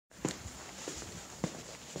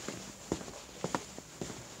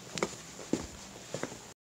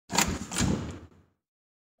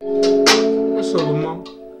What's up, Lamar?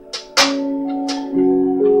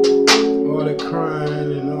 All that crying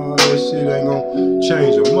and all that shit ain't gonna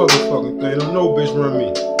change a motherfucking thing. Don't no bitch run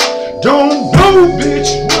me. Don't no bitch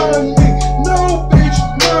run me. No bitch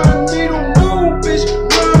run me. Don't no bitch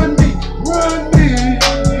run me. Run me.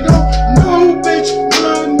 Don't no bitch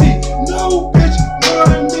run me. No bitch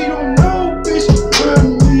run me. Don't no bitch run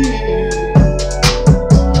me.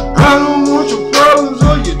 I don't want your problems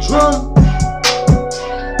or your drama.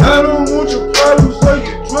 I don't want your problems or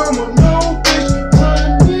your drama. No bitch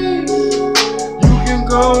run me. You can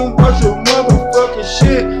go and watch your motherfucking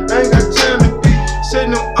shit. I ain't got time to be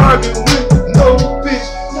sitting up arguing with no bitch.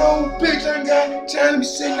 No bitch, I ain't got time to be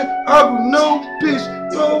sitting up arguing with no bitch.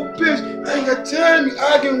 No bitch, I ain't got time to be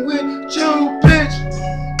arguing with you, bitch.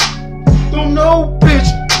 Don't no bitch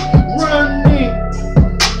run me.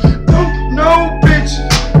 Don't no bitch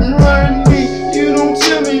run me. You don't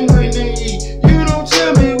tell me when to eat. You don't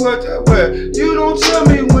tell me what to wear. You don't tell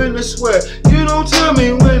me when to swear. You don't tell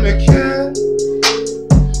me when to care.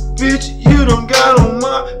 Bitch, you done got on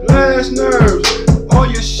my last nerves. All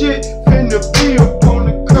your shit finna be up on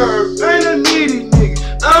the curb. Ain't a needy nigga.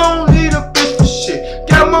 I don't need a bitch for shit.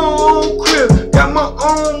 Got my own crib. Got my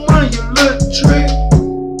own money, you little trick.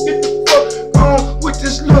 Get the fuck on with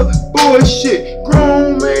this little bullshit.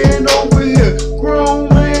 Grown man over here. Grown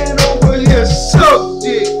man over here. Suck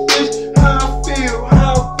dick, bitch. How I feel,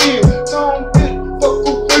 how I feel. Don't get the fuck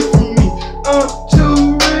away from me. I'm too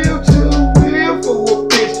real for a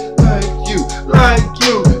bitch like you, like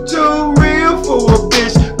you. Too real for a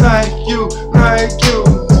bitch like you, like you.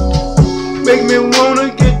 Make me wanna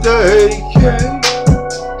get the AK.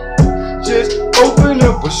 Just open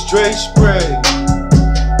up a straight spray.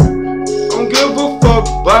 Don't give a fuck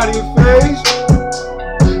about your face.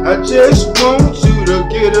 I just want you to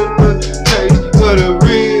get a little taste of the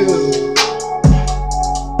real.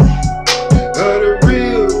 Of the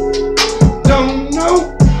real. Don't know,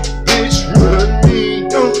 bitch, run me.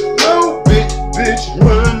 Don't know, bitch,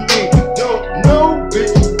 run me. Don't know,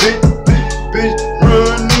 bitch,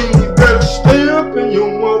 run me. You better stay up in your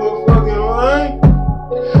motherfucking lane.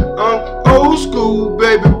 I'm old school,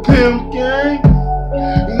 baby, pimp gang.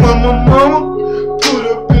 When my mama put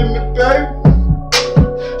up in me, baby,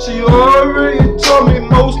 she already told me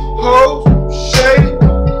most hoes shady.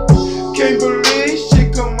 Can't believe shit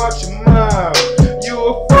come out your mouth. You a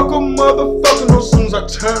fucking motherfucker, no soon as I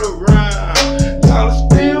turn around. Y'all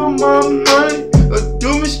steal my money or do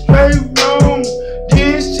me straight wrong.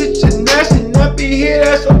 This shit you nasty, not be here,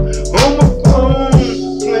 that's up on my phone.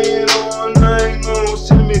 Playing all night long,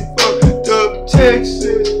 send me fucked up texts.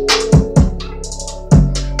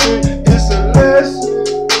 It's a lesson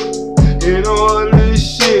in all this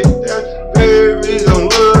shit. That baby don't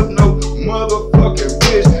love no motherfucking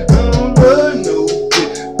bitch. I don't love no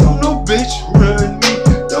bitch. Don't no bitch run me.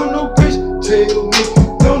 Don't no bitch tell me.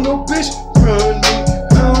 Don't no bitch run me.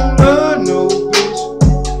 I don't love no bitch.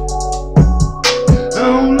 I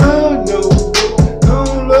don't love no bitch. I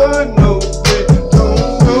don't love no bitch. Don't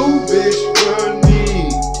no bitch run me.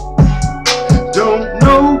 Don't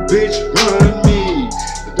no bitch run me.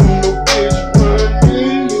 Don't no bitch run me.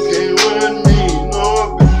 You can't run me. No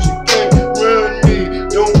bitch, you can't run me.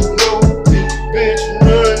 Don't no bitch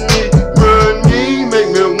run me. Run me. Make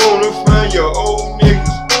me wanna find your old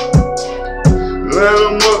niggas. Line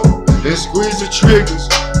them up and squeeze the triggers.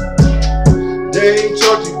 They ain't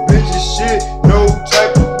talk to bitches shit. No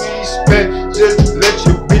type of respect. Just let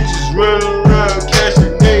your bitches run around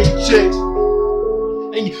cashing they checks.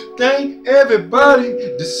 And you think everybody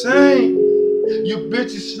the same. You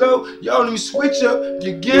bitches slow, y'all need to switch up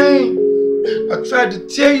your game. I tried to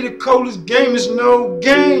tell you the coldest game is no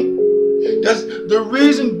game. That's the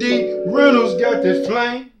reason D Reynolds got that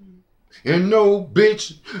flame. And no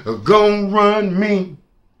bitch gon' run me.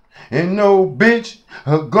 And no bitch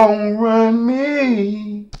gon' run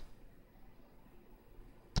me.